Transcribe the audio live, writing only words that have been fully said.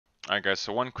Alright guys,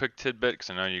 so one quick tidbit, because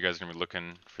I know you guys are going to be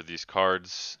looking for these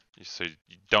cards, so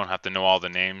you don't have to know all the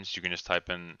names. You can just type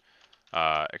in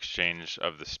Exchange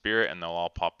of the Spirit and they'll all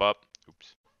pop up.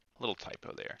 Oops, little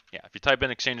typo there. Yeah, if you type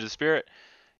in Exchange of the Spirit,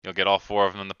 you'll get all 4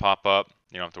 of them to pop up.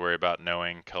 You don't have to worry about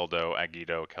knowing Keldo,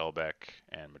 Agido, Kelbeck,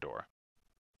 and Medora.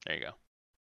 There you go.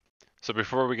 So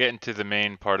before we get into the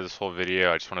main part of this whole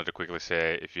video, I just wanted to quickly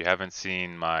say, if you haven't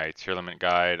seen my Tearlament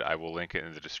guide, I will link it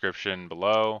in the description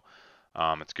below.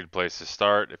 It's a good place to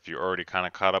start. If you're already kind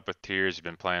of caught up with Tears, you've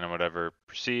been playing or whatever,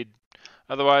 proceed.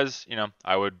 Otherwise,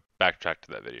 I would backtrack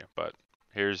to that video. But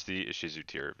here's the Ishizu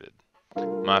Tear vid.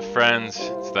 My friends,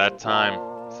 it's that time.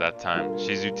 It's that time.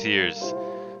 Ishizu Tears.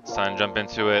 It's time to jump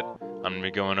into it. I'm going to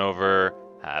be going over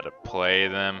how to play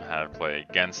them, how to play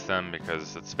against them,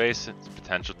 because let's face it, it's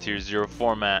potential Tier 0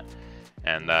 format,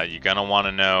 and you're going to want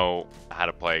to know how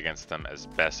to play against them as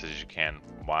best as you can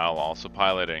while also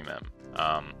piloting them.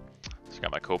 So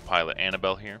got my co-pilot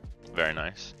Annabelle here, very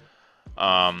nice.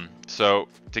 So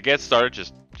to get started,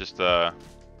 just a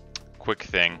quick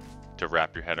thing to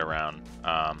wrap your head around.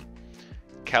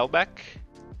 Kelbeck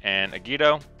and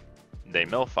Agido, they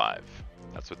mill 5.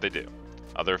 That's what they do.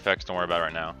 Other effects, don't worry about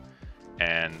right now.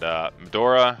 And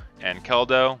Medora and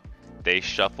Keldo, they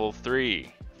shuffle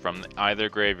 3 from either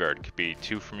graveyard. Could be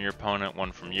 2 from your opponent,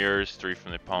 1 from yours, 3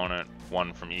 from the opponent,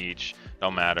 1 from each.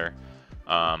 Don't matter.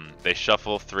 They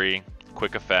shuffle 3.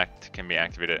 Quick effect, can be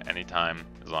activated at any time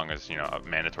as long as a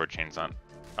mandatory chain's on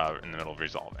in the middle of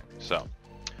resolving. So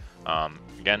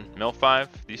again, mill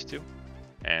 5, these 2,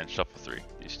 and shuffle 3,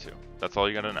 these 2. That's all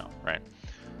you gotta know, right?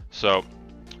 So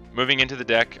moving into the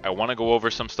deck, I want to go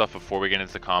over some stuff before we get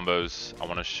into the combos. I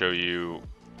want to show you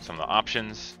some of the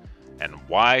options and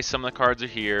why some of the cards are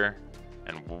here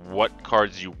and what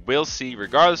cards you will see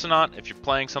regardless or not. If you're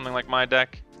playing something like my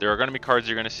deck, there are going to be cards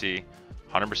you're going to see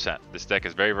 100%. This deck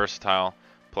is very versatile.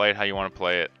 Play it how you want to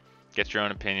play it. Get your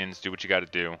own opinions. Do what you got to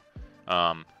do.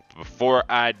 But before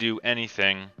I do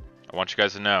anything, I want you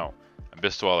guys to know,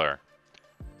 Abyss Dweller,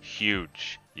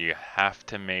 huge. You have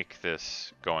to make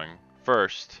this going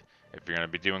first. If you're going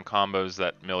to be doing combos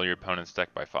that mill your opponent's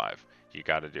deck by 5, you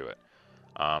got to do it.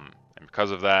 And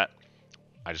because of that,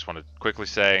 I just want to quickly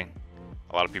say,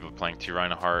 a lot of people are playing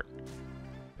Reinoheart.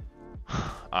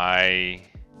 I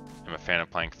am a fan of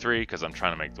playing 3 because I'm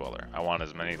trying to make Dweller. I want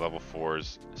as many level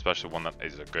 4s, especially one that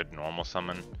is a good normal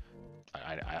summon.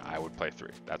 I would play 3.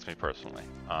 That's me personally.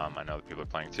 I know that people are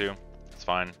playing 2. It's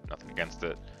fine. Nothing against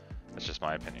it. That's just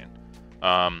my opinion.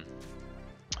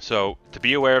 So to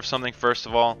be aware of something, first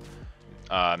of all,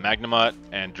 Magnamut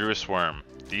and Druid Worm,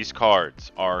 these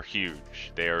cards are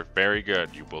huge. They are very good.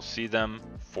 You will see them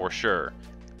for sure.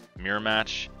 Mirror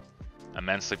Match,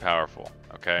 immensely powerful.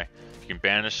 Okay, you can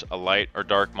banish a light or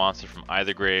dark monster from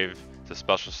either grave to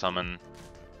special summon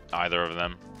either of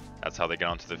them. That's how they get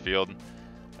onto the field.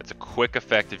 It's a quick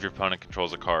effect if your opponent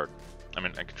controls a card.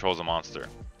 And controls a monster.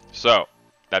 So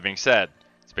that being said,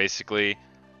 it's basically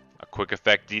a quick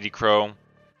effect DD Crow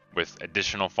with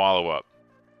additional follow-up.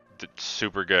 It's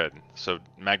super good. So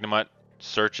Magnamut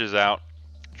searches out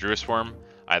Druid Worm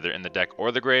either in the deck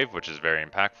or the grave, which is very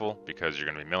impactful because you're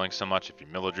going to be milling so much. If you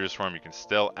mill a Druid Worm, you can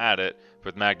still add it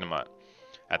with Magnamut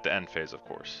at the end phase, of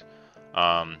course.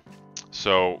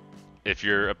 So if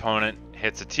your opponent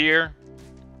hits a tier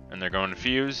and they're going to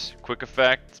fuse, quick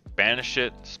effect, banish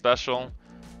it, special.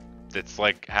 It's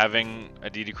like having a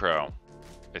DD Crow.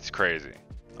 It's crazy.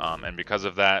 And because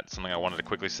of that, something I wanted to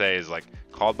quickly say is, like,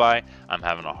 called by, I'm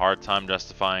having a hard time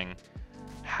justifying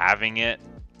having it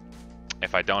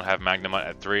if I don't have Magnamut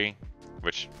at 3,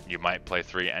 which you might play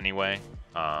 3 anyway.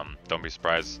 Don't be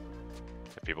surprised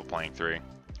if people playing 3.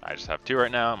 I just have 2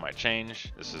 right now. It might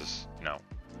change. This is,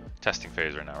 testing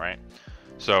phase right now, right?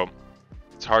 So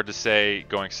it's hard to say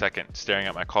going second, staring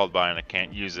at my called by, and I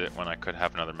can't use it when I could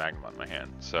have another Magnamut in my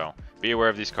hand. So be aware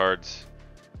of these cards.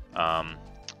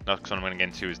 Next one I'm going to get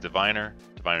into is Diviner.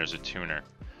 Diviner's a tuner.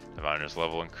 Diviner's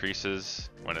level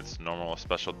increases when it's normal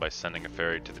special by sending a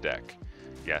fairy to the deck.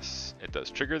 Yes, it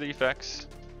does trigger the effects.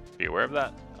 Be aware of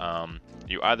that.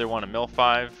 You either want to mill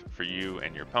 5 for you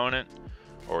and your opponent,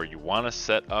 or you want to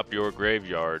set up your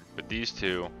graveyard with these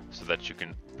 2 so that you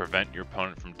can prevent your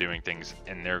opponent from doing things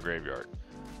in their graveyard.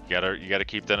 You gotta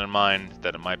keep that in mind,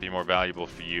 that it might be more valuable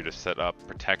for you to set up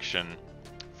protection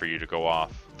for you to go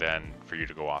off than for you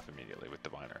to go off immediately with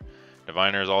Diviner.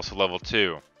 Diviner is also level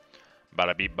 2.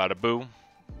 Bada beep, bada boo.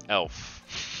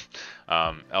 Elf.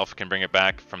 Elf can bring it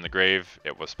back from the grave.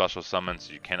 It was special summoned,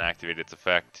 so you can activate its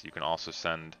effect. You can also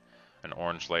send an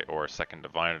orange light or a second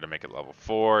Diviner to make it level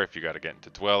 4 if you got to get into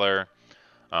Dweller.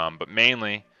 But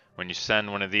mainly, when you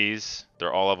send one of these,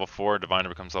 they're all level 4. Diviner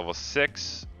becomes level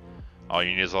 6. All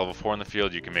you need is level 4 in the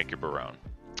field, you can make your Barrone.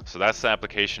 So that's the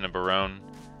application of Barrone.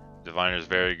 Diviner is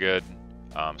very good.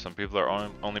 Some people are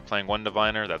only playing one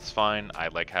Diviner, that's fine. I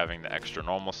like having the extra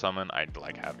normal summon. I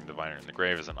like having Diviner in the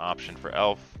grave as an option for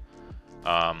Elf.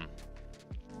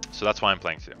 So that's why I'm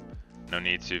playing 2. No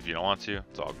need to if you don't want to,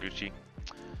 it's all Gucci.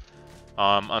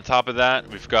 On top of that,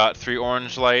 we've got 3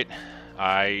 orange light.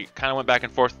 I kind of went back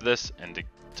and forth with this, and to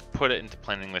put it into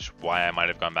plain English, why I might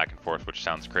have gone back and forth, which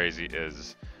sounds crazy,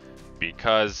 is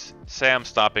because say I'm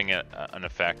stopping at an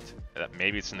effect that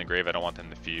maybe it's in the grave, I don't want them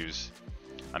to fuse.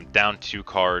 I'm down 2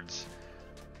 cards.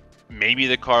 Maybe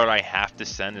the card I have to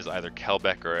send is either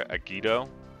Kelbeck or Agido.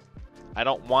 I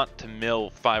don't want to mill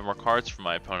 5 more cards from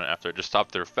my opponent after I just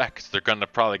stop their effects. They're going to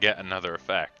probably get another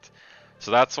effect.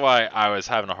 So that's why I was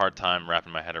having a hard time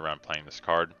wrapping my head around playing this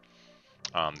card.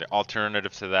 The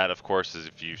alternative to that, of course, is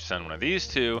if you send one of these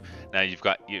 2, now you've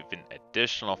got even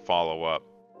additional follow-up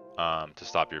to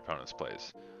stop your opponent's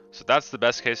plays. So that's the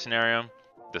best case scenario.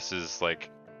 This is like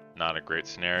not a great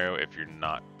scenario if you're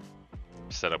not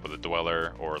set up with a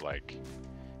dweller or like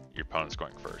your opponent's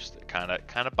going first. It kind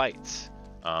of bites.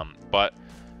 But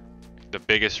the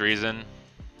biggest reason,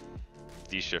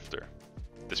 D-Shifter.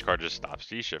 This card just stops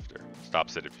D-Shifter.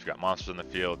 Stops it if you've got monsters in the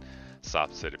field.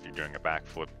 Stops it if you're doing a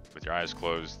backflip with your eyes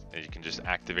closed. And you can just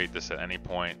activate this at any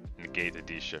point, negate the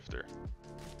D-Shifter.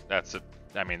 That's it.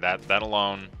 I mean, that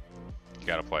alone, you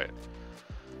gotta play it.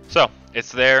 So,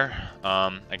 it's there.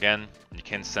 Again, you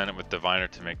can send it with Diviner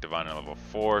to make Diviner level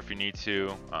 4 if you need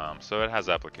to. So it has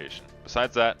application.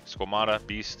 Besides that, Squamata,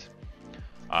 Beast.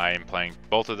 I am playing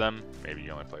both of them. Maybe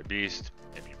you only play Beast.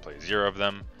 Maybe you play 0 of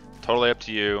them. Totally up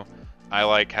to you. I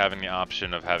like having the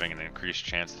option of having an increased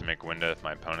chance to make Winda if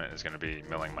my opponent is going to be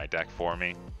milling my deck for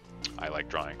me. I like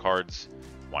drawing cards.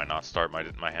 Why not start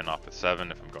my hand off with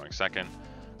 7 if I'm going second?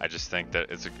 I just think that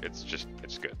it's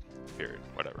good. Period.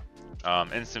 Whatever.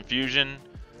 Instant Fusion,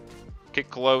 Kick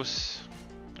Close,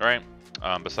 right?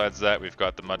 Besides that, we've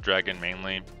got the Mud Dragon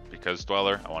mainly because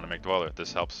Dweller. I want to make Dweller.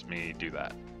 This helps me do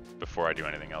that before I do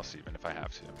anything else, even if I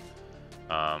have to.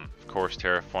 Of course,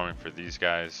 Terraforming for these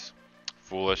guys.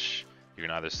 Foolish. You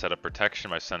can either set up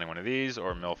protection by sending one of these,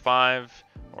 or mill 5,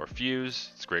 or fuse.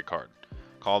 It's a great card.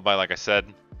 Called by, like I said,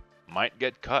 might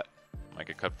get cut. Might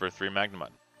get cut for 3 Magnamud.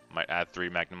 Might add 3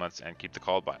 Magnamuds and keep the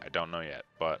called by. I don't know yet,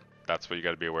 but that's what you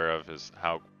got to be aware of, is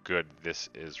how good this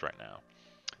is right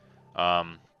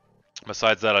now.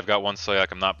 Besides that, I've got 1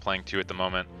 Slayak. I'm not playing 2 at the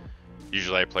moment.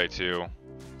 Usually I play 2,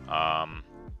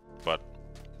 but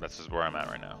this is where I'm at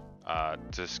right now.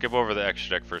 To skip over the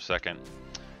extra deck for a second,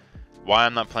 why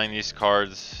I'm not playing these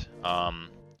cards,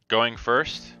 going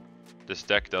first, this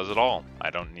deck does it all. I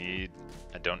don't need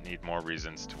more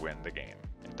reasons to win the game.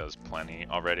 It does plenty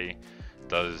already.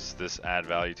 Does this add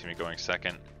value to me going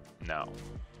second? No.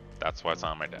 That's why it's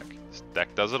on my deck. This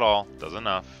deck does it all, does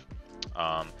enough.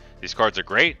 These cards are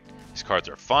great. These cards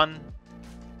are fun.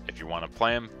 If you want to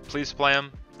play them, please play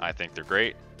them. I think they're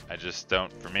great. I just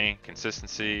don't, for me,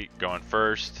 consistency, going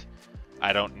first,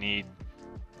 I don't need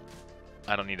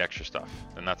extra stuff.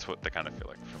 And that's what they kind of feel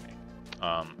like for me.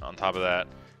 On top of that,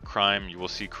 crime, you will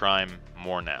see crime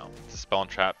more now. Spell and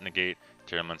trap, negate,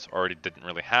 Tearlaments already didn't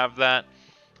really have that.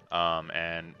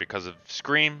 And because of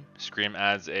Scream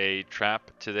adds a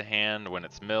trap to the hand when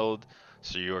it's milled,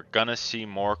 so you're gonna see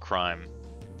more crime.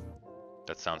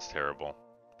 That sounds terrible.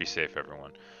 Be safe,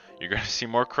 everyone. You're gonna see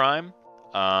more crime,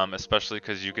 especially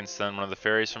because you can send one of the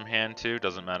fairies from hand too.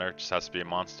 Doesn't matter, it just has to be a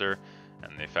monster,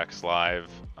 and the effect's live.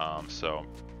 So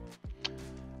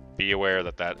be aware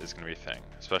that that is gonna be a thing,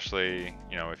 especially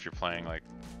if you're playing like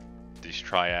these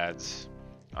triads.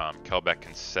 Kelbeck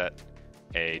can set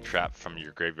a trap from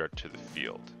your graveyard to the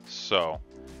field, so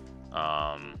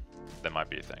that might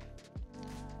be a thing.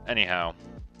 Anyhow,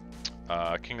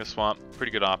 King of Swamp,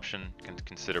 pretty good option. You can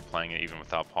consider playing it even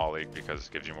without Poly because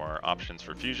it gives you more options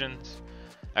for fusions.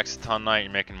 Exciton Knight,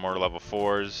 you're making more level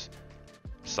 4s.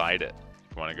 Side it.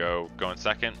 If you want to go in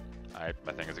second, I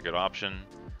think it's a good option.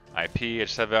 IP, I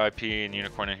just have IP and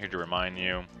Unicorn in here to remind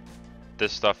you.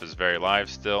 This stuff is very live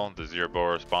still. The Zero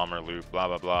Boros, Bomber, Loop, blah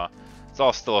blah blah. It's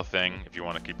all still a thing. If you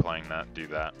want to keep playing that, do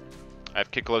that. I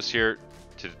have Kiklos here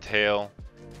to detail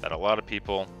that a lot of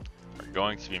people are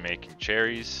going to be making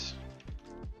cherries.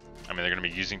 I mean, they're going to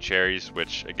be using cherries,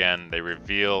 which again, they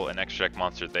reveal an extra deck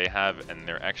monster they have in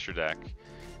their extra deck,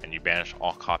 and you banish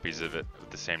all copies of it with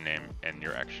the same name in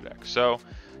your extra deck. So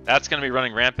that's going to be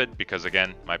running rampant because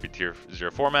again, might be tier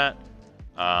 0 format.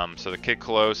 So the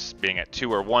Kiklos being at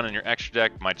 2 or 1 in your extra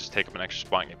deck might just take up an extra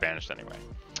spot and get banished anyway.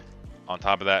 On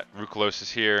top of that, Rulkallos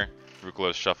is here.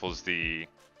 Rulkallos shuffles the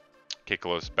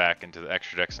Kiklos back into the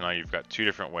extra deck, so now you've got 2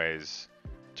 different ways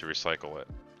to recycle it.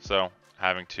 So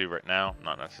having to right now,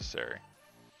 not necessary.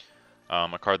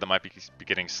 A card that might be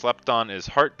getting slept on is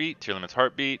Heartbeat, Tearlaments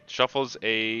Heartbeat. Shuffles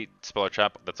a spell or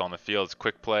trap that's on the field. It's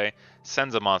quick play,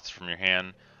 sends a monster from your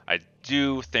hand. I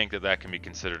do think that that can be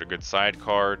considered a good side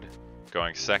card,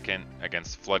 going second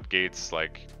against floodgates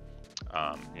like,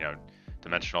 you know,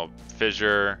 Dimensional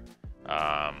Fissure,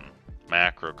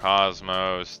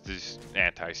 Macrocosmos, these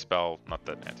anti-spell. Not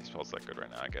that anti-spell's that good right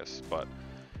now, I guess, but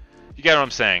you get what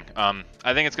I'm saying.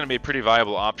 I think it's going to be a pretty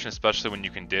viable option, especially when you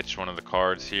can ditch one of the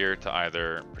cards here to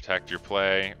either protect your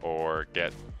play or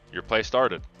get your play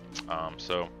started.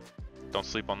 So don't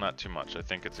sleep on that too much. I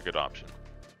think it's a good option.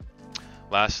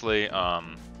 Lastly,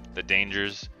 the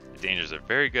dangers. The dangers are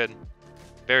very good,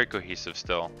 very cohesive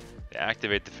still. They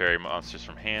activate the fairy monsters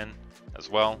from hand as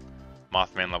well.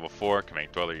 Mothman level 4 can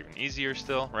make Dweller even easier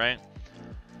still, right?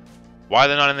 Why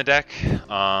they're not in the deck? And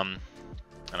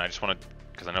I just want to,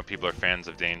 because I know people are fans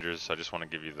of dangers, so I just want to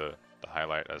give you the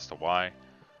highlight as to why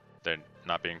they're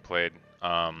not being played.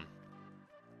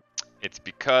 It's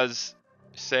because,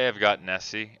 say I've got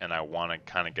Nessie and I want to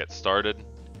kind of get started,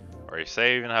 or you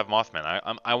say I even have Mothman.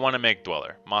 I want to make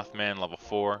Dweller. Mothman level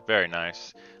 4, very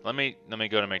nice. Let me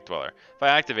go to make Dweller. If I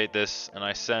activate this and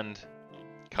I send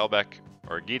Kelbeck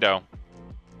or Agido,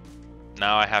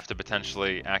 now I have to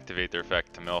potentially activate their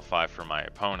effect to mill 5 for my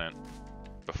opponent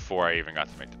before I even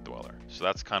got to make the Dweller. So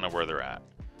that's kind of where they're at.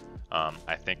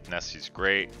 I think Nessie's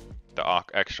great. The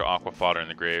extra Aqua Fodder in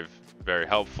the grave, very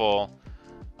helpful.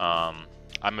 I'm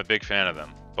a big fan of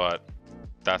them, but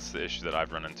that's the issue that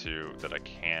I've run into that I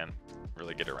can't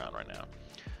really get around right now.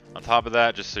 On top of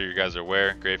that, just so you guys are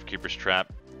aware, Gravekeeper's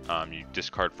Trap, you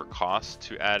discard for cost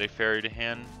to add a fairy to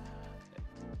hand.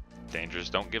 Dangers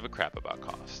don't give a crap about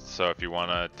cost. So if you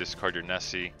want to discard your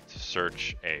Nessie to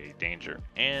search a danger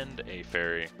and a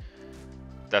fairy,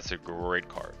 that's a great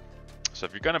card. So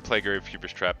if you're going to play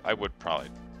Gravekeeper's Trap, I would probably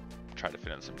try to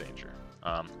fit in some danger.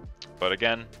 But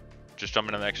again, just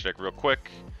jumping into the extra deck real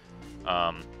quick.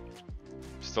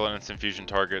 Still an instant fusion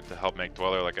target to help make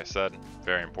Dweller, like I said,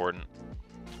 very important.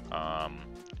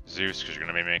 Zeus, because you're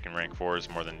going to be making rank 4s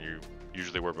more than you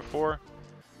usually were before.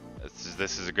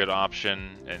 This is a good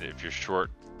option, and if you're short,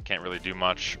 can't really do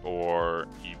much, or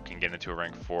you can get into a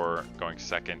rank 4 going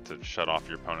second to shut off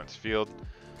your opponent's field.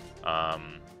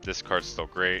 This card's still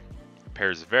great.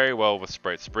 Pairs very well with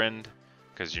Sprite Sprind,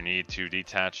 because you need to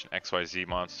detach an XYZ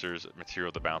monster's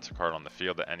material to bounce a card on the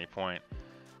field at any point.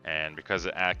 And because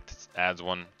it adds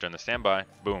one during the standby,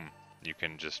 boom, you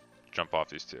can just jump off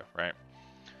these two, right?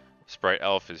 Sprite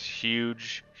Elf is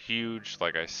huge, huge.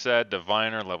 Like I said,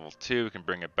 Diviner level 2 can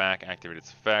bring it back, activate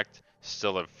its effect.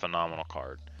 Still a phenomenal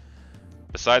card.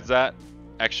 Besides that,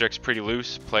 extra deck's pretty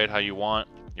loose. Play it how you want.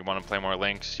 You want to play more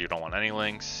links, you don't want any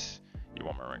links. You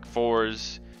want more rank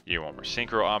 4s, you want more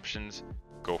synchro options.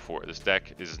 Go for it. This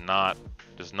deck does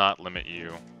not limit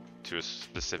you to a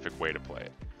specific way to play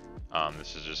it.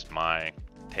 This is just my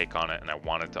take on it, and I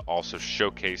wanted to also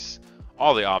showcase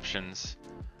all the options.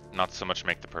 Not so much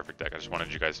make the perfect deck. I just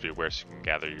wanted you guys to be aware so you can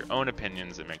gather your own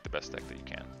opinions and make the best deck that you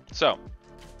can. So,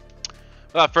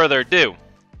 without further ado,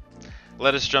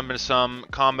 let us jump into some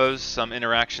combos, some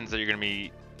interactions that you're going to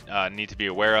be need to be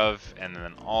aware of, and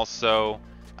then also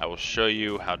I will show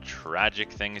you how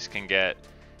tragic things can get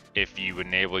if you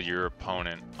enable your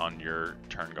opponent on your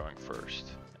turn going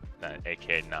first,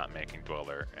 aka not making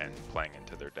Dweller and playing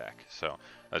into their deck. So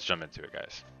let's jump into it,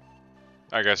 guys.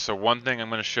 Alright guys, so one thing I'm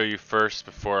going to show you first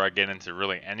before I get into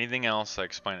really anything else, I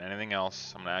explain anything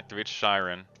else, I'm going to activate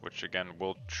Schieren, which again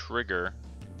will trigger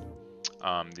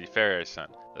the fairy I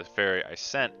sent. The fairy I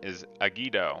sent is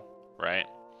Agido, right?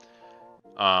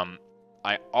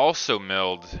 I also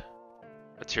milled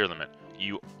a Tearlament.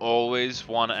 You always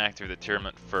want to activate the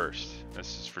Tearlament first.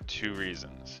 This is for 2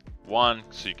 reasons. One,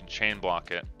 so you can chain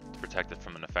block it to protect it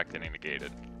from an effect getting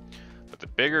negated. But the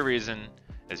bigger reason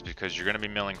is because you're going to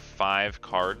be milling 5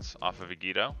 cards off of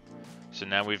Agido. So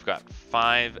now we've got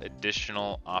 5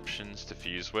 additional options to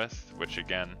fuse with, which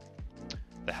again,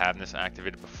 to have this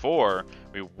activated before,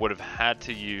 we would have had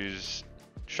to use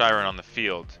Schieren on the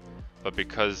field, but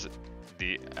because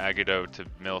the Agido to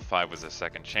mill 5 was a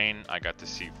second chain, I got to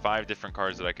see 5 different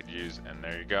cards that I could use, and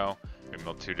there you go. We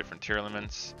milled 2 different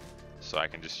Tearlaments, so I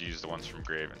can just use the ones from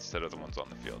grave instead of the ones on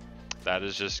the field. That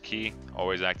is just key.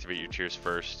 Always activate your tears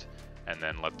first, and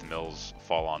then let the mills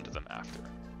fall onto them after.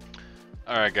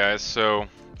 Alright guys, so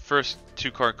first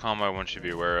 2-card combo I want you to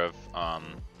be aware of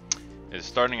is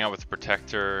starting out with a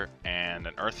Protector and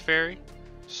an Earth Fairy.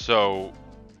 So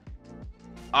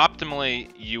optimally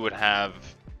you would have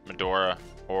Medora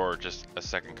or just a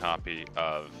second copy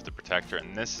of the Protector,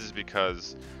 and this is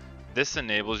because This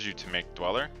enables you to make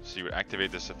Dweller, so you would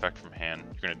activate this effect from hand.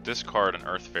 You're going to discard an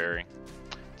Earth Fairy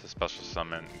to special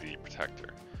summon the Protector,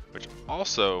 which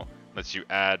also lets you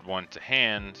add one to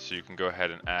hand, so you can go ahead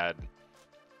and add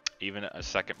even a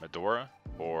second Medora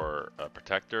or a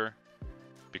Protector,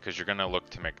 because you're going to look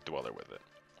to make a Dweller with it.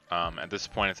 At this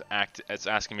point, it's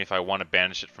asking me if I want to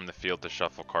banish it from the field to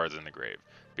shuffle cards in the grave,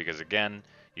 because again,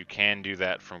 you can do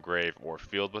that from grave or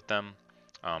field with them.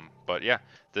 But yeah,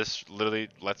 this literally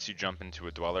lets you jump into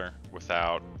a Dweller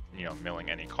without, milling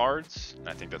any cards. And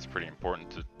I think that's pretty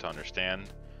important to understand.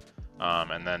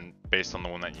 And then based on the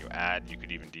one that you add, you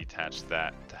could even detach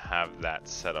that to have that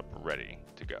set up ready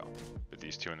to go with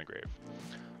these two in the grave.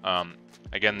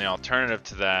 Again, the alternative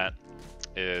to that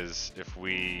is if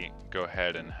we go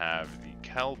ahead and have the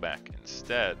Kelback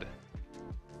instead.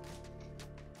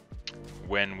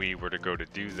 When we were to go to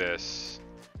do this,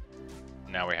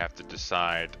 now we have to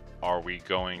decide, are we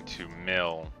going to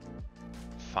mill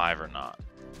 5 or not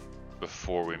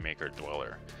before we make our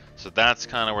Dweller? So that's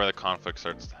kind of where the conflict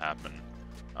starts to happen.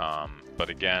 But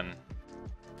again,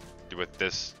 with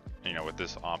this, with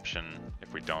this option,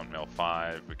 if we don't mill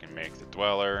 5, we can make the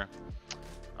Dweller,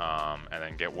 and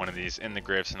then get one of these in the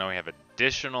grave. So now we have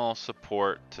additional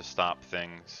support to stop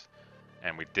things,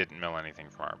 and we didn't mill anything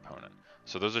from our opponent.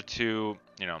 So those are two,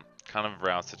 kind of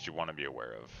routes that you want to be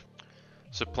aware of.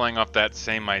 So playing off that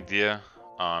same idea,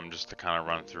 just to kind of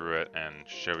run through it and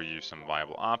show you some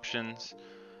viable options.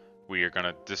 We are going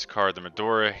to discard the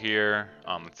Medora here.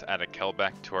 Let's add a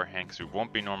Kelback to our hand, because we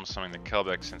won't be normal summoning the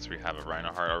Kelback since we have a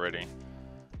Reinoheart already.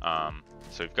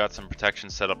 So we've got some protection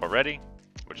set up already,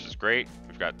 which is great.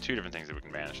 We've got two different things that we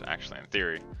can banish, actually, in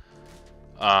theory.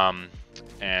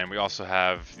 And we also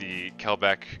have the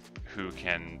Kelback, who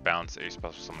can bounce a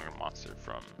special summoning monster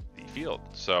from the field.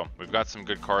 So we've got some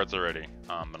good cards already.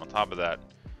 But on top of that,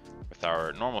 with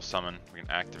our normal summon, we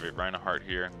can activate Reinoheart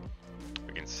here.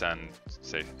 We can send,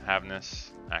 say, Havness,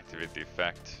 activate the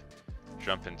effect,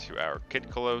 jump into our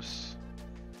Rulkallos,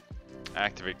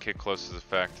 activate Rulkallos'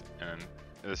 effect, and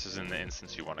this is in the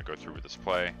instance you want to go through with this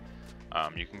play.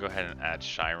 You can go ahead and add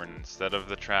Schieren instead of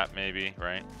the trap, maybe,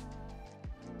 right?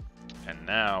 And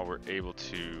now we're able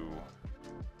to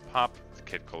pop the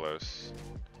Rulkallos,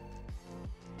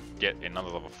 get another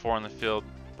level 4 on the field.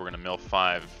 We're going to mill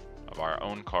 5 of our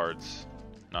own cards,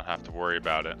 not have to worry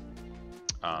about it.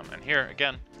 And here,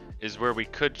 again, is where we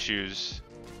could choose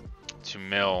to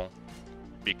mill,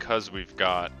 because we've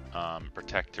got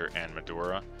Protector and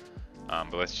Medora.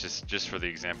 But let's just for the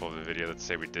example of the video, let's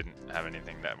say we didn't have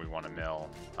anything that we want to mill.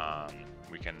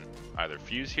 We can either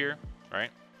fuse here,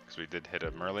 right? Because we did hit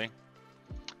a Merly.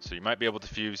 So you might be able to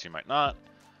fuse, you might not.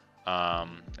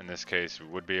 In this case, we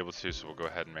would be able to, so we'll go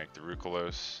ahead and make the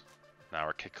Rulkallos. Now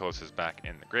our Rulkallos is back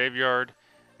in the graveyard,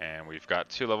 and we've got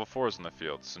 2 level 4s in the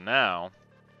field. So now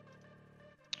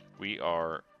we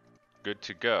are good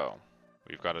to go.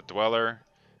 We've got a Dweller.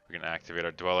 We can activate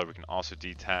our Dweller. We can also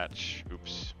detach.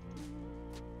 Oops.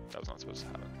 That was not supposed to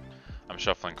happen. I'm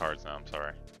shuffling cards now, I'm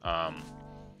sorry.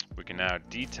 We can now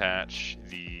detach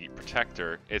the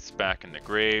Protector. It's back in the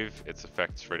grave. Its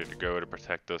effect's ready to go to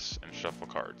protect us and shuffle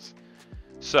cards.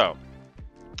 So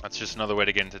that's just another way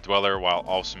to get into Dweller while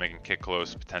also making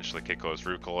Rulkallos, potentially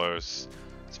Rulkallos.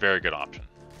 It's a very good option.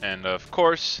 And of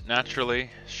course, naturally,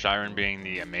 Schieren being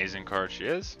the amazing card she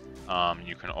is,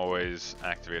 you can always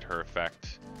activate her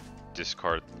effect,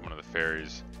 discard one of the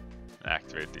fairies, and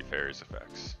activate the fairies'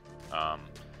 effects.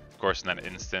 Of course, in that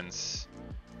instance,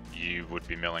 you would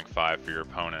be milling 5 for your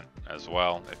opponent as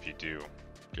well if you do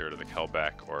get rid of the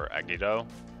Kelback or Agido.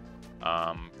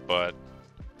 But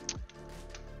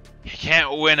you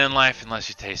can't win in life unless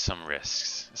you take some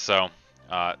risks. So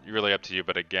really up to you,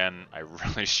 but again, I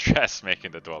really stress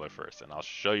making the Dweller first, and I'll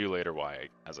show you later why,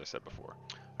 as I said before.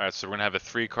 Alright, so we're going to have a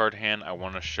 3-card hand. I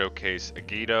want to showcase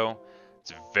Agido.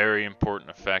 It's a very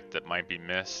important effect that might be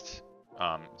missed.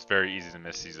 It's very easy to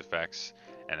miss these effects,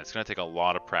 and it's going to take a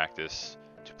lot of practice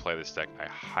to play this deck. I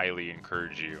highly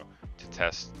encourage you to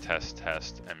test,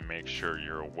 and make sure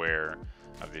you're aware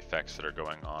of the effects that are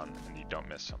going on and you don't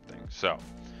miss something. So,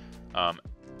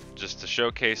 just to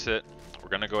showcase it, we're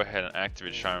going to go ahead and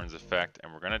activate Schieren's effect,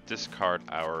 and we're going to discard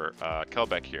our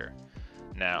Kelback here.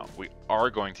 Now, we are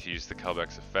going to use the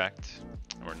Kelback's effect,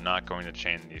 and we're not going to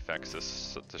chain the effects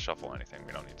to shuffle anything.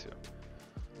 We don't need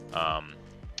to.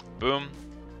 Boom.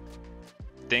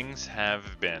 Things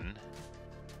have been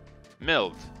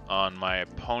milled on my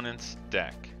opponent's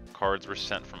deck. Cards were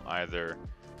sent from either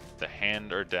the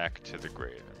hand or deck to the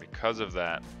grave. And because of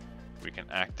that, we can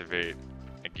activate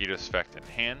Agido's effect in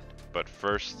hand, but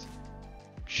first,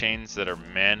 chains that are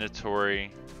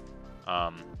mandatory,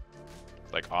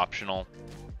 like optional,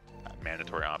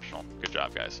 mandatory optional. Good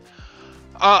job, guys.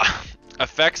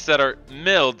 Effects that are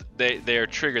milled, they are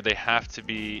triggered. They have to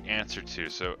be answered to.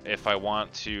 So if I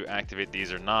want to activate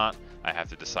these or not, I have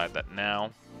to decide that now.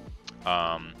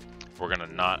 We're gonna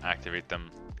not activate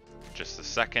them just a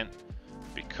second,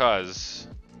 because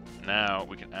now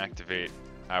we can activate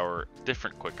our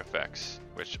different quick effects,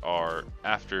 which are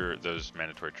after those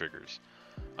mandatory triggers.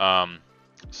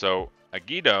 So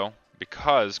Agido,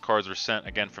 because cards were sent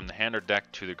again from the hand or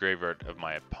deck to the graveyard of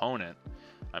my opponent,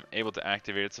 I'm able to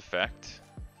activate its effect,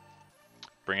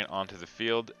 bring it onto the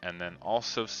field, and then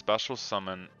also special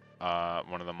summon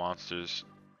one of the monsters,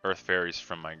 Earth Fairies,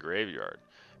 from my graveyard.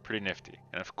 Pretty nifty.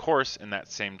 And of course, in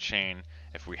that same chain,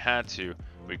 if we had to,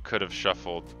 we could have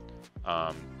shuffled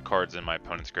cards in my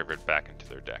opponent's graveyard back into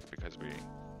their deck because we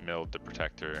milled the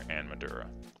Protector and Madura.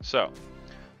 So,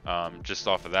 just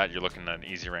off of that, you're looking at an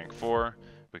easy rank 4.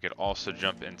 We could also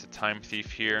jump into Time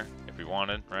Thief here if we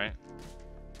wanted, right?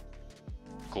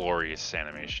 Glorious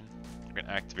animation. We can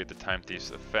activate the Time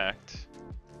Thief's effect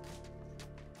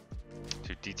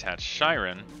to detach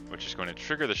Schieren, which is going to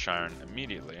trigger the Schieren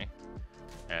immediately,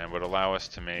 and would allow us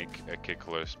to make a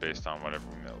Rulkallos based on whatever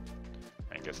we milled,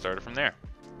 and get started from there.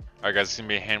 Alright guys, it's going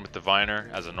to be a hand with Diviner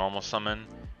as a normal summon,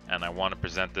 and I want to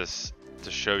present this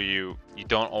to show you, you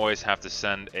don't always have to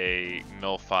send a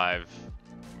mill 5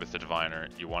 with the Diviner.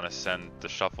 You want to send the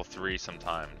shuffle 3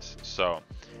 sometimes. So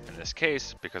in this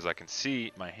case, because I can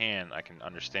see my hand, I can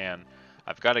understand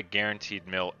I've got a guaranteed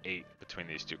mill 8 between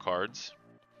these two cards,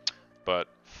 but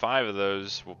 5 of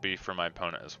those will be for my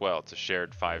opponent as well. It's a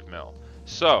shared 5 mil.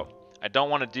 So I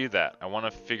don't want to do that. I want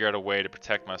to figure out a way to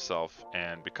protect myself,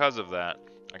 and because of that,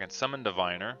 I can summon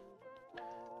Diviner,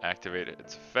 activate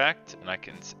its effect, and I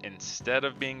can, instead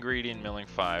of being greedy and milling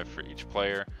 5 for each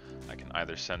player, I can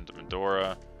either send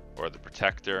Madora or the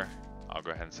Protector. I'll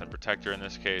go ahead and send Protector in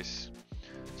this case.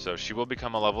 So she will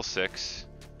become a level 6.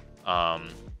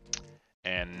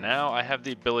 And now I have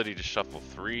the ability to shuffle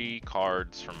 3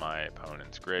 cards from my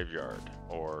opponent's graveyard,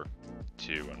 or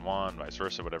 2 and 1, vice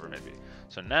versa, whatever it may be.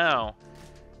 So now,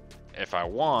 if I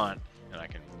want, and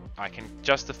I can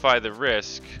justify the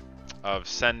risk of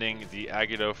sending the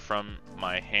Agido from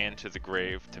my hand to the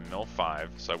grave to mill 5,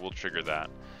 so I will trigger that.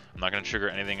 I'm not going to trigger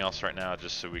anything else right now,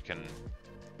 just so we can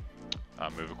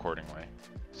move accordingly.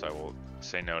 So I will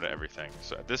say no to everything.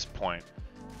 So at this point,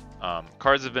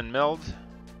 cards have been milled.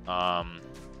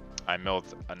 I milled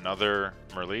another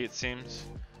Merlee, it seems,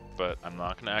 but I'm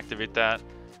not going to activate that.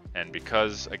 And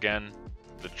because, again,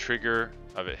 the trigger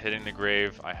of it hitting the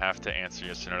grave, I have to answer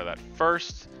yes or no to that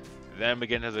first. Then we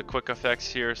get into the quick effects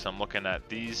here. So I'm looking at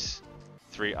these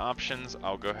 3 options.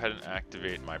 I'll go ahead and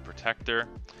activate my Protector.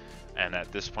 And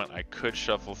at this point, I could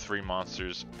shuffle 3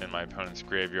 monsters in my opponent's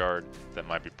graveyard that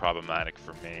might be problematic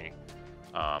for me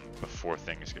before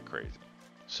things get crazy.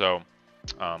 So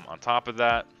on top of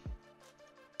that,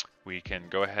 we can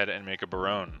go ahead and make a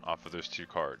Barrone off of those 2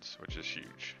 cards, which is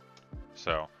huge.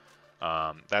 So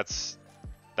that's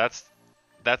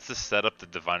the setup the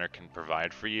Diviner can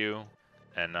provide for you.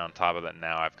 And on top of that,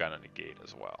 now I've got a negate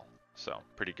as well. So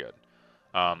pretty good.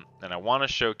 And I want to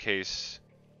showcase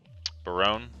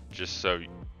Barrone just so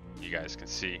you guys can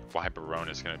see why Barrone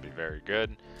is going to be very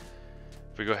good.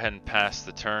 If we go ahead and pass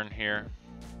the turn here,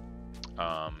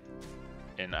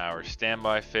 in our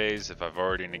standby phase, if I've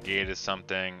already negated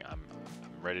something, I'm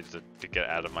ready to get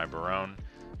out of my Barrone.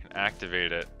 I can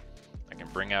activate it. I can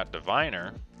bring out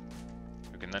Diviner,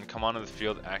 who can then come onto the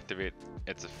field, activate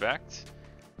its effect.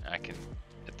 I can,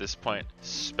 at this point,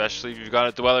 especially if you've got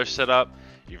a Dweller set up,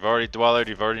 you've already Dwellered,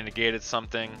 you've already negated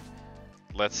something,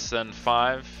 let's send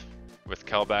 5 with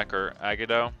Kelback or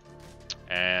Agido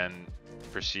and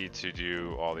proceed to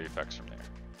do all the effects from there.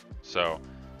 So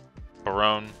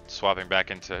Barrone swapping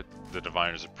back into the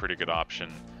Diviner is a pretty good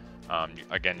option.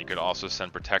 Again, you could also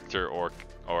send Protector or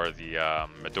the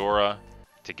Madora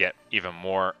to get even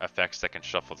more effects that can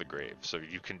shuffle the grave. So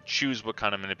you can choose what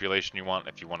kind of manipulation you want,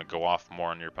 if you want to go off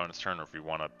more on your opponent's turn, or if you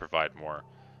want to provide more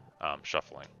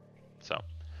shuffling. So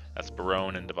that's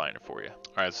Barrone and Diviner for you.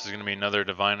 Alright, this is going to be another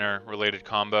Diviner related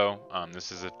combo.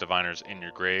 This is if Diviner's in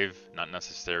your grave, not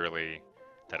necessarily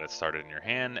that it started in your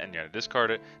hand and you had to discard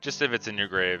it, just if it's in your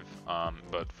grave,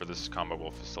 but for this combo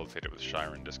we'll facilitate it with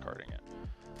Schieren discarding it.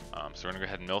 So we're going to go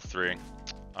ahead and mill 3.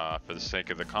 For the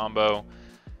sake of the combo,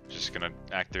 just going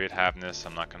to activate Havness.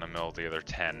 I'm not going to mill the other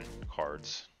 10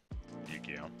 cards.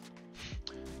 Yugioh.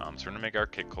 So we're going to make our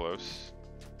Rulkallos.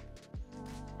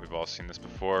 We've all seen this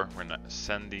before. We're going to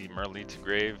send the Merlee to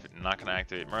grave. Not going to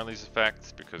activate Merlee's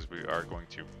effect because we are going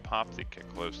to pop the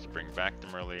Rulkallos to bring back the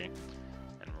Merlee.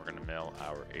 And we're going to mill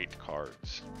our 8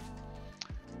 cards.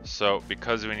 So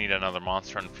because we need another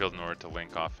monster on the field in order to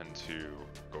link off into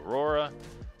Gorora,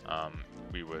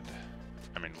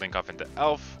 link off into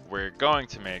Elf. We're going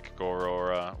to make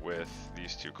Gorora with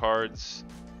these two cards,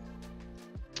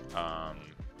 and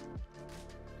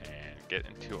get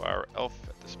into our Elf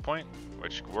at this point,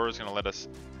 which Gorora is going to let us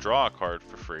draw a card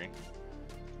for free.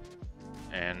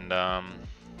 And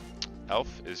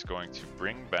Elf is going to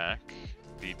bring back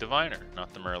the Diviner,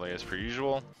 not the Merle as per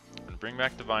usual. I'm going to bring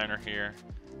back Diviner here.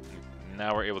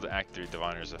 Now we're able to activate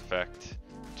Diviner's effect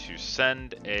to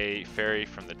send a fairy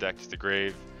from the deck to the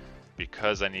grave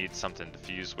because I need something to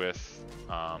fuse with,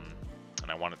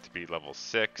 and I want it to be level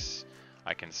 6.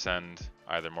 I can send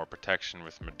either more protection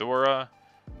with Medora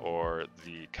or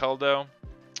the Keldo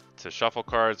to shuffle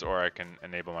cards, or I can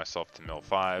enable myself to mill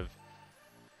 5.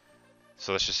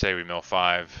 So let's just say we mill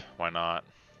 5, why not?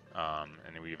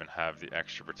 And we even have the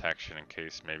extra protection in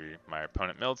case maybe my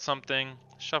opponent milled something.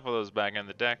 Shuffle those back in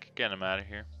the deck, get them out of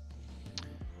here.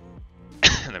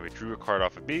 And then we drew a card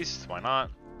off a beast, why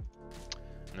not?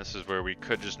 And this is where we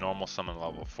could just normal summon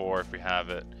level 4 if we have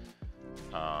it,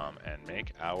 and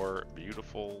make our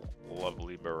beautiful,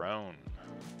 lovely Barrone.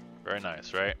 Very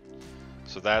nice, right?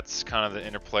 So that's kind of the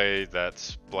interplay that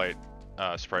Sprite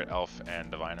Elf and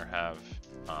Diviner have.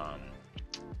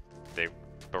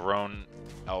 Barone,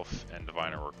 Elf, and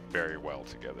Diviner work very well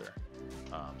together.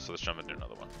 So let's jump into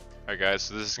another one. Alright guys,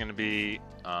 so this is going to be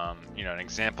an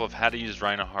example of how to use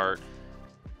Reinoheart,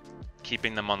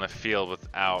 keeping them on the field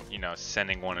without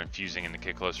sending one and fusing into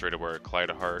Kiklos right away or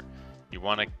Kaleidoheart. You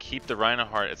want to keep the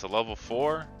Reinoheart, it's a level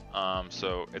 4,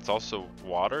 so it's also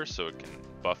water, so it can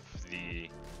buff the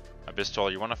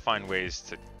Abyssal. You want to find ways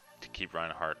to keep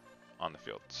Reinoheart on the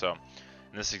field. So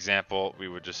in this example, we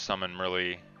would just summon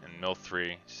Merle and mill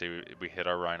 3. Say we hit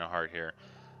our Reinoheart here.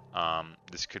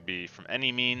 This could be from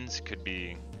any means. Could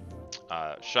be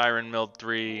Schieren milled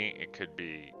 3. It could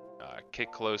be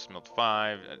Kiklos milled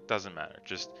 5. It doesn't matter.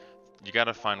 Just you got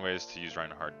to find ways to use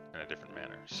Reinoheart in a different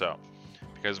manner. So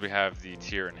because we have the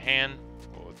tier in hand,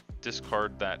 we'll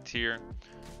discard that tier.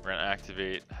 We're going to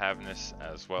activate Havness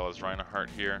as well as Reinoheart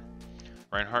here.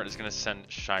 Reinoheart is going to send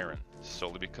Schieren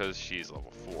solely because she's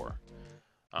level 4.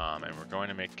 And we're going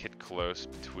to make Kit close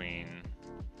between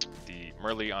the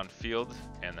Merle on field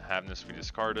and the Havness we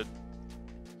discarded.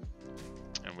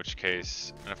 In which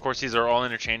case, and of course these are all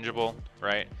interchangeable,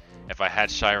 right? If I had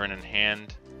Schieren in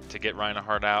hand to get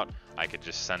Reinoheart out, I could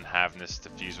just send Havness to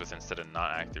fuse with instead of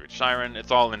not activate Schieren.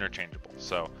 It's all interchangeable,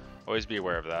 so always be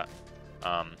aware of that.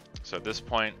 So at this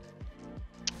point,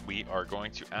 we are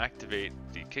going to activate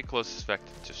the Kiklos effect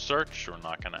to search. We're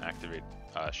not going to activate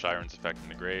Schieren's effect in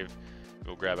the grave.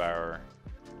 We'll grab our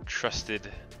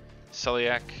trusted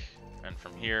Celiac, and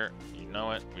from here, you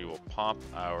know it, we will pop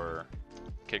our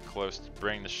Kiklos to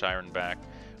bring the Schieren back.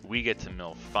 We get to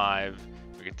mill 5.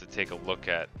 We get to take a look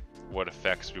at what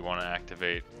effects we want to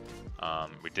activate.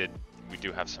 We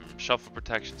do have some shuffle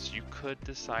protections. You could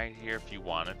decide here if you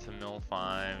wanted to mill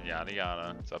 5, yada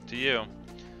yada. It's up to you.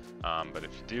 But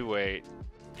if you do wait,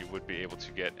 you would be able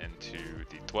to get into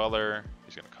the Dweller.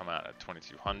 He's going to come out at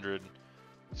 2200.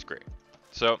 It's great.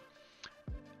 So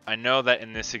I know that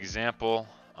in this example,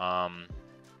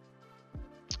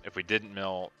 if we didn't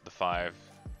mill the 5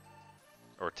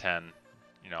 or 10,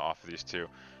 off of these two,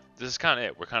 this is kind of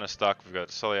it. We're kind of stuck. We've got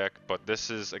Celiac, but this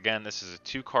is a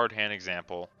 2-card hand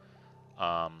example.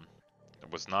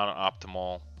 It was not an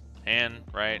optimal hand,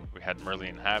 right? We had Merle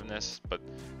and Havness, but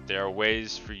there are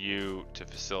ways for you to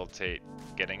facilitate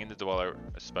getting into Dweller,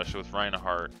 especially with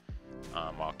Reinoheart,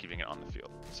 while keeping it on the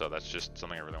field. So that's just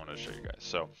something I really wanted to show you guys.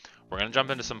 So we're going to jump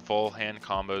into some full hand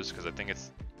combos because I think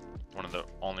it's one of the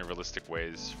only realistic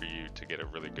ways for you to get a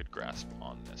really good grasp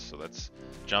on this. So let's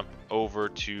jump over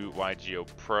to Yugioh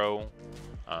Pro.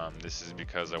 This is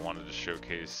because I wanted to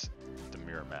showcase the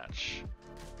mirror match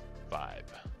vibe.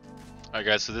 Alright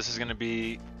guys, so this is going to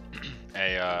be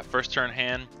a first turn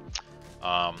hand.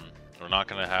 We're not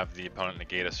going to have the opponent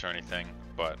negate us or anything,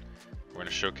 but we're going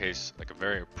to showcase like a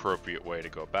very appropriate way to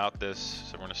go about this.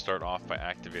 So we're going to start off by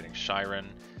activating Schieren,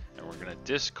 and we're going to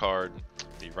discard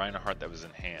the Reinoheart that was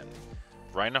in hand.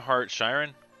 Reinoheart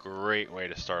Schieren, great way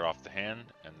to start off the hand,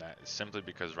 and that is simply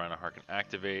because Reinoheart can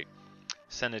activate,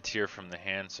 send a tier from the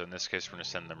hand. So in this case, we're going to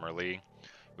send the Merle.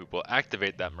 We will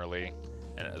activate that Merle,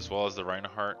 and as well as the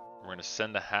Reinoheart, we're going to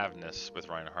send a Havness with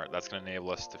Reinoheart. That's going to enable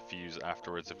us to fuse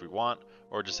afterwards if we want,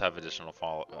 or just have additional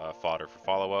fodder for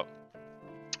follow-up.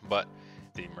 But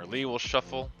the Merle will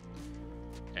shuffle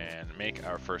and make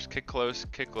our first Kiklos.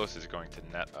 Kiklos is going to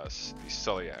net us the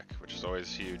Celiac, which is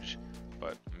always huge.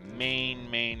 But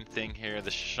main thing here,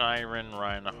 the Schieren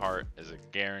Reinoheart is a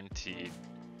guaranteed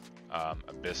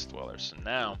Abyss Dweller. So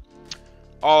now,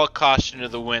 all caution to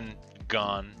the wind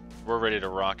gone. We're ready to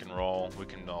rock and roll. We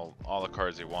can know all the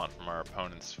cards we want from our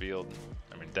opponent's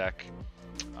deck,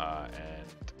 and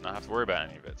not have to worry about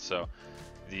any of it. So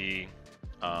the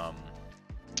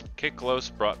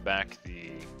Rulkallos brought back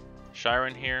the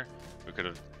Schieren here. We could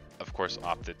have, of course,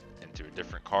 opted into a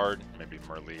different card, maybe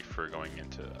Merlee for going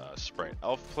into Sprite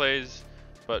Elf plays,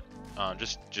 but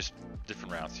just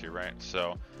different routes here, right?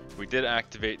 So we did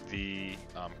activate the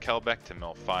Kelbeck to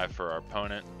mill 5 for our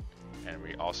opponent, and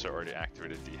we also already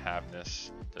activated the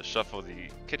Havness to shuffle the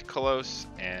Rulkallos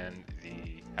and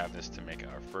the Havness to make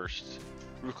our first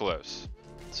Rulkallos.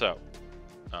 So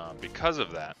because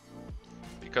of that,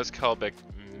 because Kelbeck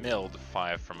milled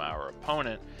 5 from our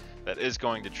opponent, that is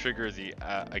going to trigger the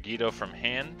Agido from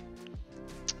hand,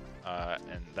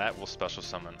 and that will special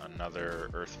summon another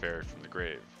Earth Fairy from the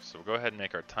grave. So we'll go ahead and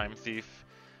make our Time Thief.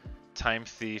 Time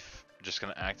Thief, just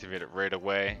going to activate it right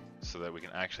away so that we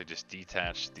can actually just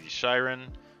detach the Schieren,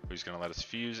 who's going to let us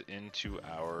fuse into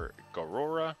our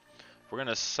Gorora. We're going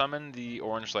to summon the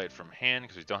Orange Light from hand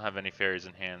because we don't have any fairies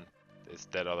in hand. It's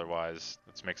dead otherwise.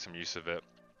 Let's make some use of it.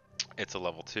 It's a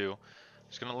level 2.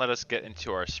 It's going to let us get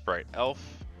into our Sprite Elf.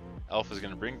 Elf is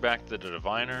going to bring back the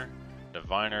Diviner.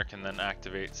 Diviner can then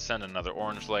activate, send another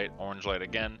Orange Light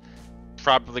again.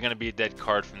 Probably going to be a dead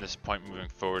card from this point moving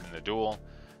forward in the duel.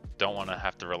 Don't want to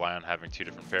have to rely on having 2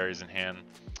 different fairies in hand.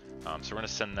 So we're going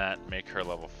to send that, make her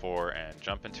level 4, and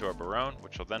jump into our Barrone,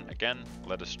 which will then, again,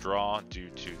 let us draw due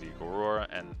to the Gorora.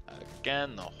 And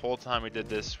again, the whole time we did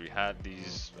this, we had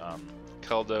these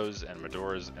Keldos and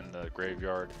Medoras in the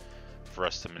graveyard for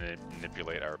us to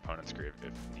manipulate our opponent's grave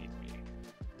if need be.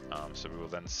 So we will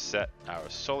then set our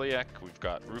Soliek. We've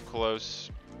got Rulkallos,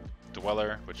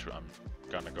 Dweller, which I'm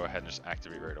going to go ahead and just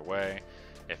activate right away.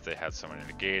 If they had someone to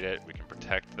negate it, we can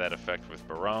protect that effect with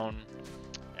Barrone.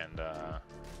 And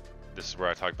this is where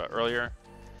I talked about earlier.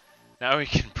 Now we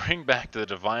can bring back the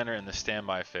Diviner in the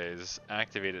standby phase,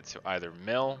 activate it to either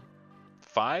mill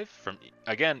 5 from,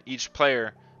 again, each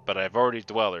player, but I've already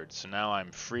Dwellered, so now I'm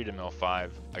free to mill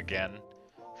 5 again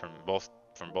from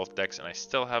both decks, and I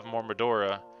still have more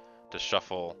Medora to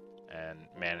shuffle and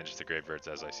manage the graveyards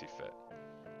as I see fit.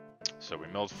 So we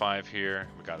milled 5 here,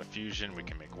 we got a fusion, we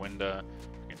can make Winda,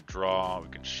 we can draw, we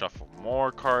can shuffle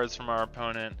more cards from our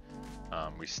opponent.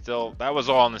 That was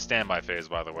all in the standby phase,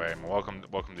 by the way. Welcome to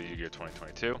Yugioh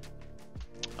 2022.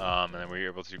 And then we were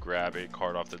able to grab a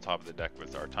card off the top of the deck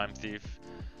with our Time Thief.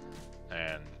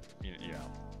 And, you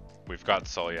know, we've got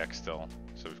Soliek still,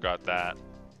 so we've got that.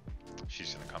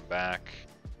 She's going to come back.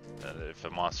 If a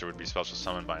monster would be special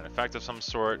summoned by an effect of some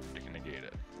sort, you can negate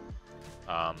it.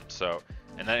 So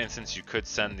in that instance, you could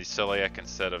send the Soliek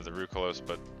instead of the Rulkallos,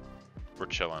 but we're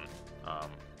chilling.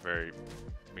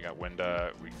 We got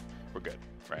Winda. We're good,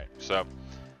 right? So,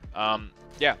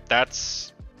 yeah,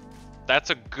 that's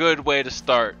a good way to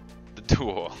start the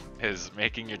duel, is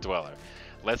making your Dweller.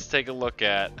 Let's take a look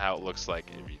at how it looks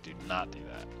like if you do not do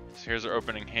that. So here's our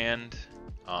opening hand.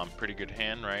 Pretty good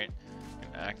hand, right?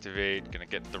 Gonna activate, gonna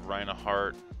get the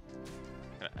Reinoheart.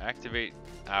 Gonna activate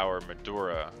our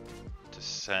Medora to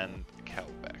send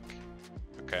Kelbeck.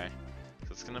 Okay, so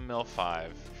it's gonna mill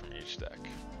 5 from each deck.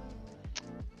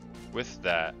 With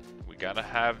that, we got a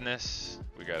Havness,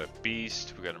 we got a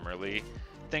Beast, we got a Merlee.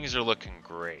 Things are looking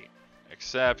great,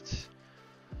 except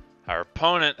our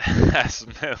opponent has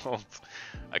milled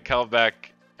a Kelbeck,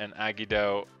 an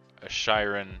Agido, a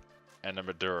Schieren, and a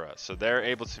Medora. So they're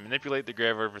able to manipulate the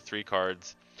graveyard for 3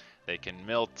 cards. They can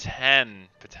mill 10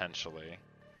 potentially,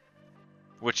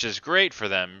 which is great for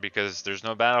them because there's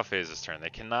no battle phase this turn. They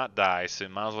cannot die, so you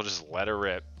might as well just let her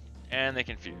rip, and they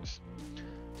can fuse.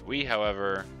 We,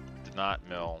 however, did not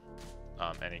mill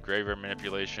any graveyard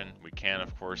manipulation. We can,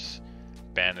 of course,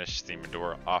 banish the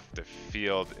Medora off the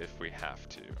field if we have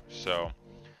to. So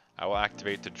I will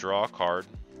activate to draw a card.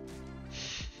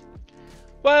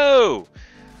 Whoa!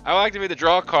 I will activate the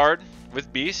draw card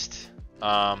with Beast.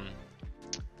 And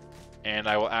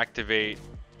I will activate,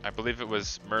 I believe it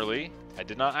was Merlee. I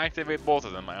did not activate both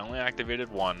of them. I only activated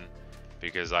one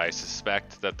because I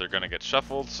suspect that they're going to get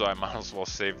shuffled, so I might as well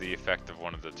save the effect of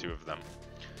one of the 2 of them.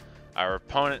 Our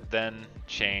opponent then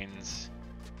chains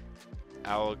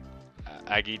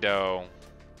Agido,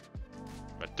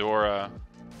 Medora,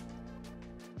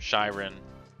 Schieren,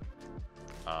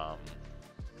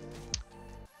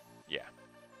 yeah,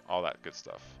 all that good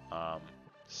stuff.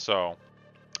 So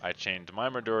I chained my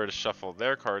Medora to shuffle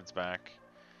their cards back,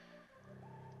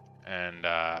 and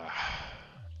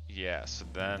yeah, so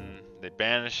then they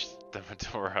banished the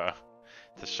Medora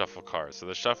to shuffle cards. So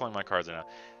they're shuffling my cards right now.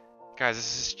 Guys,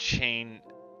 this is chain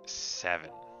 7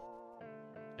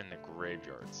 in the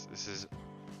graveyards. This is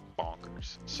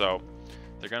bonkers. So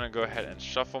they're gonna go ahead and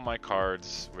shuffle my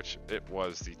cards, which it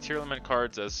was the Tearlament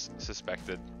cards as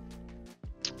suspected,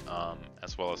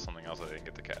 as well as something else I didn't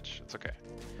get to catch. It's okay.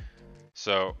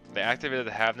 So they activated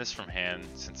the Havness from hand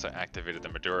since I activated the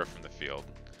Madura from the field.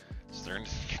 So they're gonna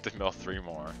get to mill 3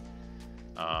 more.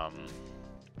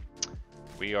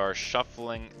 We are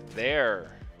shuffling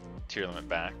their Tearlament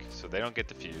back, so they don't get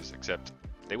to fuse, except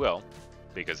they will,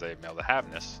 because they mailed the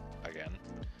Havness again.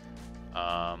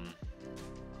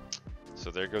 So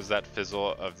there goes that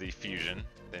fizzle of the fusion.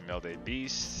 They milled a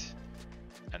Beast,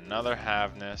 another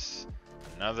Havness,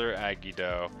 another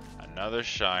Agido, another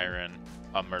Schieren,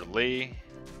 a Merlee,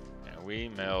 and we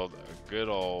milled a good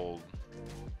old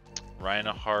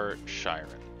Reinoheart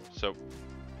Schieren. So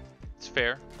it's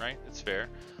fair, right? It's fair.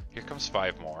 Here comes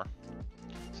 5 more.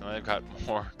 So now they've got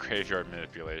more graveyard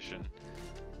manipulation.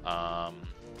 And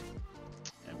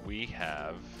we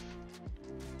have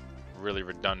really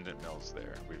redundant mills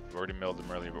there. We've already milled a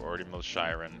Merlee, we've already milled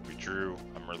Schieren, we drew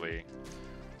a Merlee,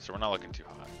 so we're not looking too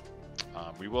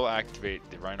hot. We will activate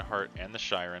the Reinoheart and the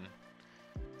Schieren.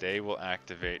 They will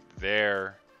activate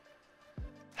their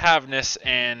Havness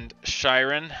and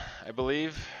Schieren, I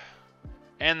believe,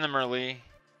 and the Merlee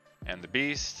and the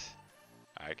Beast.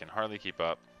 I can hardly keep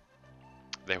up.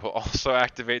 They will also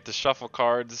activate the shuffle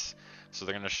cards. So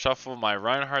they're going to shuffle my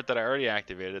Reinoheart that I already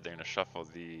activated. They're going to shuffle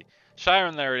the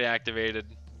Schieren that I already activated.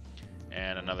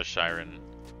 And another Schieren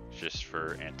just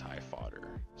for anti-fodder.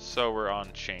 So we're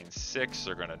on chain 6.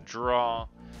 They're going to draw.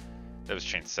 That was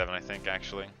chain 7, I think,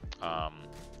 actually.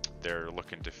 They're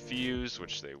looking to fuse,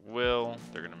 which they will.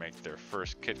 They're going to make their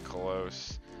first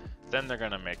Rulkallos. Then they're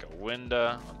going to make a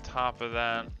Winda on top of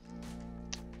that.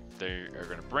 They are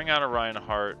going to bring out a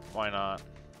Reinoheart. Why not?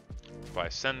 By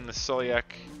sending the Celiac,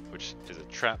 which is a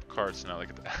trap card, so now look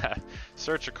at that.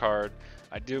 Search a card.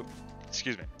 I do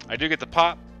get the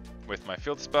pop with my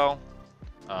field spell,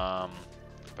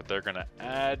 but they're gonna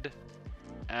add,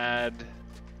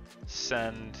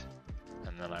 send,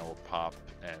 and then I will pop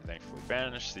and thankfully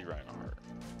banish the Reinoheart.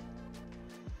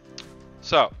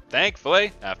 So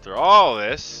thankfully, after all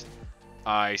this,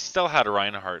 I still had a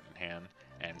Reinoheart in hand,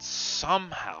 and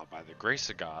somehow, by the grace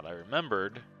of God, I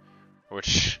remembered,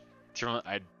 which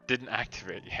I didn't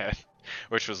activate yet,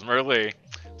 which was Merlee.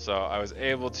 So I was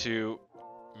able to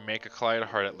make a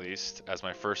Kaleidoheart at least as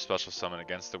my first special summon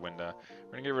against the Winda.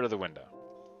 We're gonna get rid of the Winda.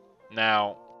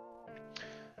 Now,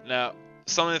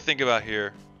 something to think about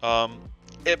here.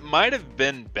 It might have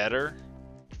been better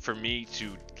for me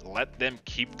to let them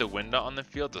keep the Winda on the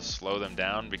field to slow them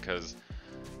down, because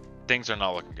things are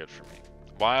not looking good for me.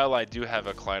 While I do have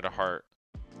a Kaleidoheart,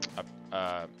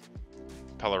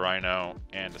 Pelorino,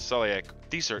 and a Celiac,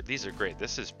 these are great.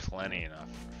 This is plenty enough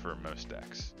for most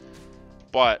decks,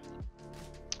 but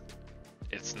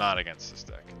it's not against this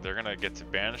deck. They're gonna get to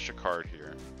banish a card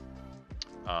here,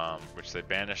 which they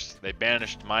banished. They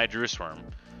banished my Druisworm,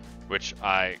 which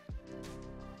I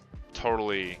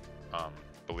totally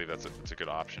believe that's a good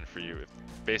option for you.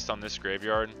 Based on this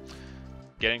graveyard,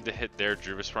 getting to hit their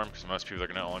Druisworm, because most people are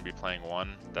gonna only be playing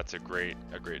 1. That's a great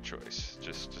choice.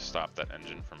 Just to stop that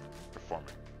engine from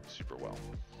performing super well.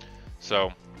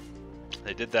 So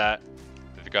they did that.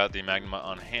 They've got the Magma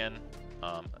on hand,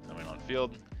 on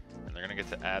field, and they're gonna get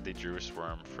to add the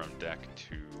Druisworm from deck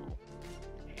to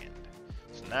hand.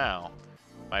 So now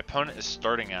my opponent is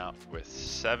starting out with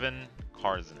 7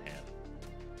 cards in hand,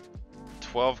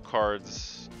 12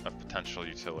 cards of potential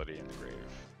utility in the grave.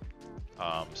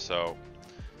 So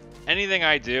anything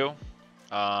I do,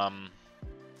 I'm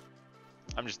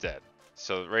just dead.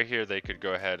 So right here, they could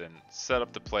go ahead and set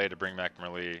up the play to bring back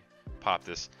Merlee, pop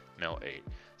this, mill 8.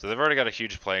 So they've already got a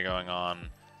huge play going on.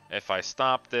 If I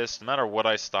stop this, no matter what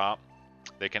I stop,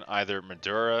 they can either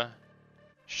Madura,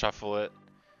 shuffle it,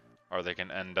 or they can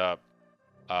end up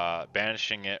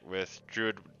banishing it with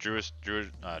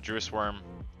Druisworm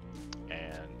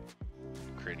and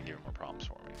creating even more problems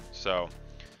for me. So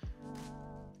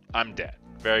I'm dead.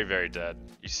 Very, very dead.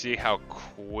 You see how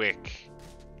quick,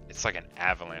 it's like an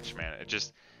avalanche, man.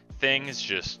 Things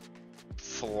just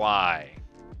fly.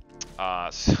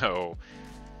 So,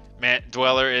 man,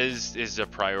 Dweller is a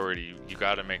priority. You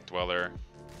gotta make Dweller.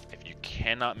 If you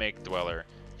cannot make Dweller,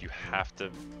 you have to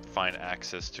find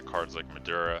access to cards like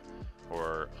Madura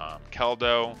or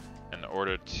Keldo in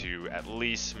order to at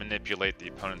least manipulate the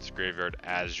opponent's graveyard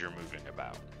as you're moving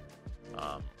about.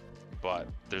 But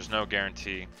there's no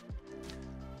guarantee.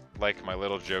 Like my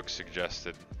little joke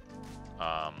suggested,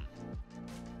 call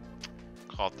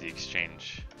it the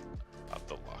exchange of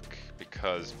the luck,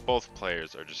 because both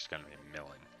players are just going to be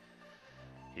milling.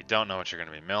 You don't know what you're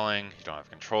going to be milling. You don't have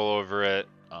control over it.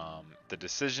 The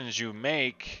decisions you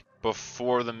make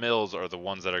before the mills are the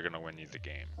ones that are going to win you the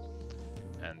game.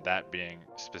 And that being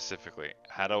specifically,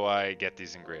 how do I get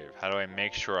these engraved? How do I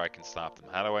make sure I can stop them?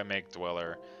 How do I make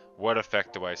Dweller? What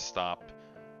effect do I stop?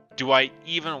 Do I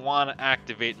even want to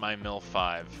activate my mill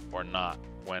 5 or not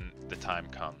when the time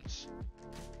comes?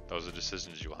 Those are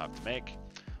decisions you will have to make.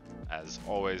 As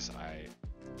always, I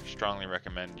strongly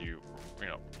recommend you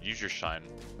use your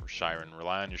Schieren.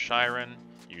 Rely on your Schieren.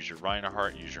 Use your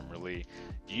Reinoheart. Use your Melee.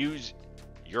 Use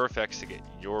your effects to get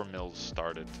your mills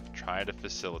started. Try to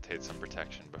facilitate some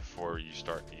protection before you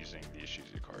start using the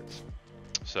Ishizu cards.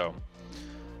 So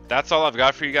that's all I've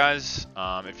got for you guys.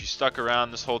 If you stuck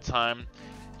around this whole time,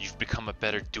 you've become a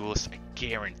better duelist. I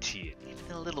guarantee it,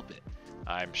 even a little bit.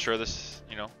 I'm sure this,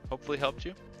 hopefully helped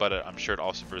you, but I'm sure it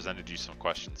also presented you some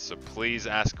questions. So please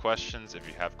ask questions if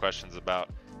you have questions about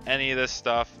any of this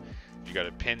stuff. If you got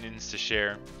opinions to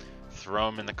share, throw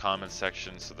them in the comments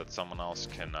section so that someone else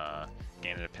can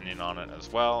gain an opinion on it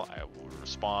as well. I will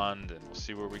respond and we'll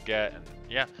see where we get. And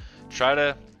yeah, try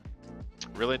to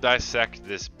really dissect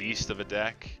this beast of a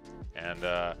deck.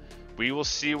 And we will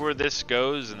see where this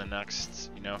goes in the next,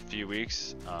 few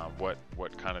weeks.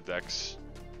 What kind of decks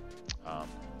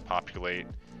populate,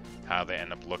 how they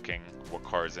end up looking, what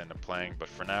cards end up playing. But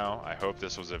for now, I hope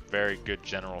this was a very good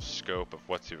general scope of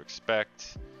what to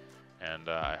expect, and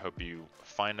I hope you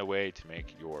find a way to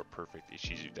make your perfect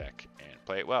Ishizu deck and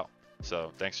play it well.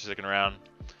 So thanks for sticking around.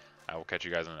 I will catch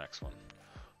you guys in the next one.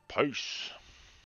 Peace.